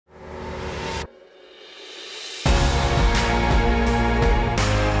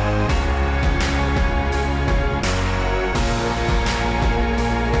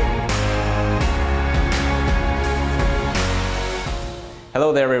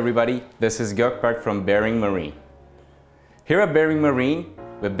Hello there everybody, this is Gökberg from Bering Marine. Here at Bering Marine,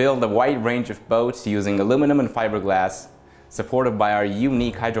 we build a wide range of boats using aluminum and fiberglass, supported by our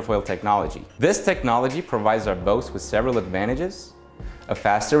unique hydrofoil technology. This technology provides our boats with several advantages: a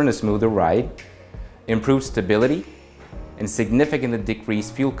faster and a smoother ride, improved stability, and significantly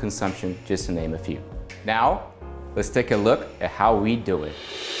decreased fuel consumption, just to name a few. Now, let's take a look at how we do it.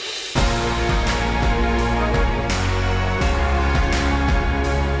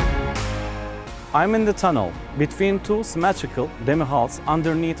 I'm in the tunnel between two symmetrical demi-hulls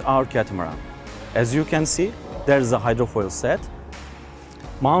underneath our catamaran. As you can see, there is a hydrofoil set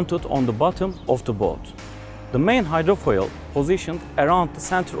mounted on the bottom of the boat. The main hydrofoil positioned around the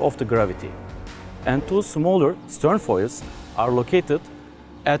center of the gravity, and two smaller stern foils are located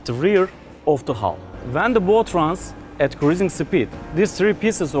at the rear of the hull. When the boat runs at cruising speed, these three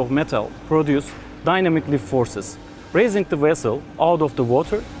pieces of metal produce dynamic lift forces, raising the vessel out of the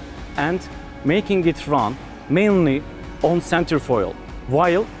water and making it run mainly on center foil,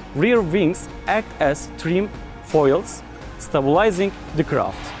 while rear wings act as trim foils, stabilizing the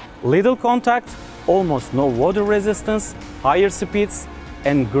craft. Little contact, almost no water resistance, higher speeds,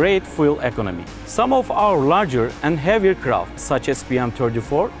 and great fuel economy. Some of our larger and heavier craft, such as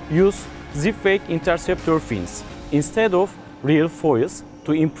PM34, use zip-wake interceptor fins instead of rear foils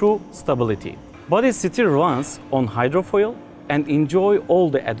to improve stability. But it still runs on hydrofoil and enjoy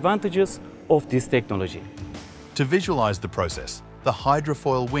all the advantages of this technology. To visualize the process, the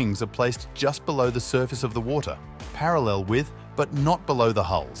hydrofoil wings are placed just below the surface of the water, parallel with but not below the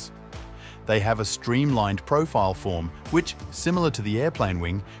hulls. They have a streamlined profile form which, similar to the airplane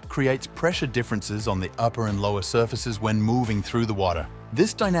wing, creates pressure differences on the upper and lower surfaces when moving through the water.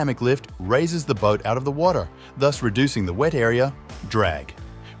 This dynamic lift raises the boat out of the water, thus reducing the wet area, drag,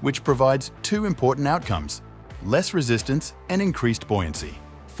 which provides two important outcomes: less resistance and increased buoyancy.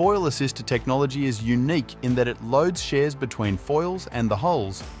 Foil-assisted technology is unique in that it loads shares between foils and the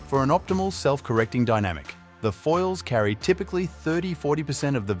hulls for an optimal self-correcting dynamic. The foils carry typically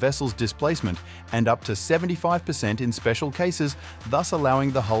 30–40% of the vessel's displacement and up to 75% in special cases, thus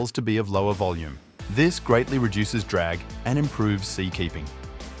allowing the hulls to be of lower volume. This greatly reduces drag and improves sea keeping.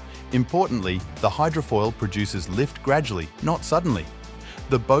 Importantly, the hydrofoil produces lift gradually, not suddenly.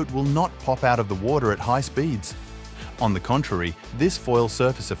 The boat will not pop out of the water at high speeds. On the contrary, this foil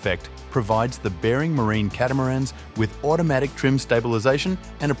surface effect provides the Bering Marine catamarans with automatic trim stabilization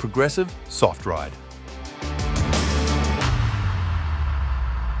and a progressive, soft ride.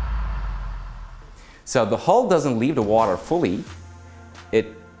 So the hull doesn't leave the water fully,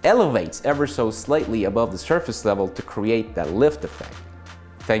 it elevates ever so slightly above the surface level to create that lift effect,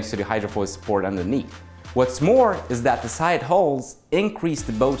 thanks to the hydrofoil support underneath. What's more is that the side hulls increase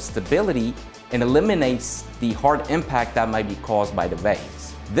the boat's stability and eliminates the hard impact that might be caused by the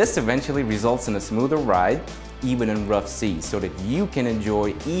waves. This eventually results in a smoother ride, even in rough seas, so that you can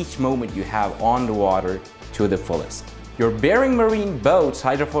enjoy each moment you have on the water to the fullest. Your Bering Marine boat's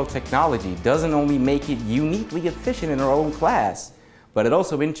hydrofoil technology doesn't only make it uniquely efficient in our own class, but it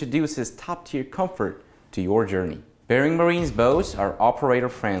also introduces top-tier comfort to your journey. Bering Marine's boats are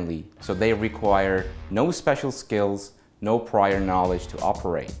operator-friendly, so they require no special skills, no prior knowledge to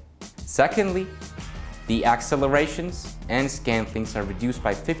operate. Secondly, the accelerations and scantlings are reduced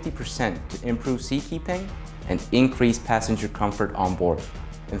by 50% to improve seakeeping and increase passenger comfort on board.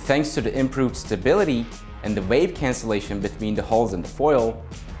 And thanks to the improved stability and the wave cancellation between the hulls and the foil,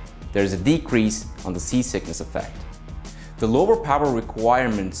 there's a decrease on the seasickness effect. The lower power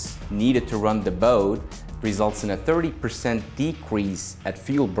requirements needed to run the boat results in a 30% decrease at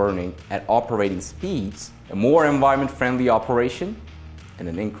fuel burning at operating speeds, a more environment-friendly operation, and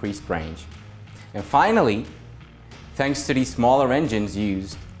an increased range. And finally, thanks to these smaller engines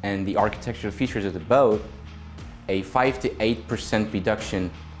used and the architectural features of the boat, a 5–8% reduction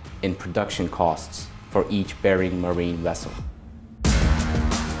in production costs for each Bering Marine vessel.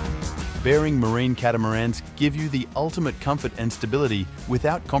 Bering Marine catamarans give you the ultimate comfort and stability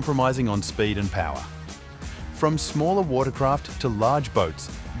without compromising on speed and power. From smaller watercraft to large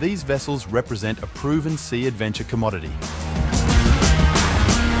boats, these vessels represent a proven sea adventure commodity.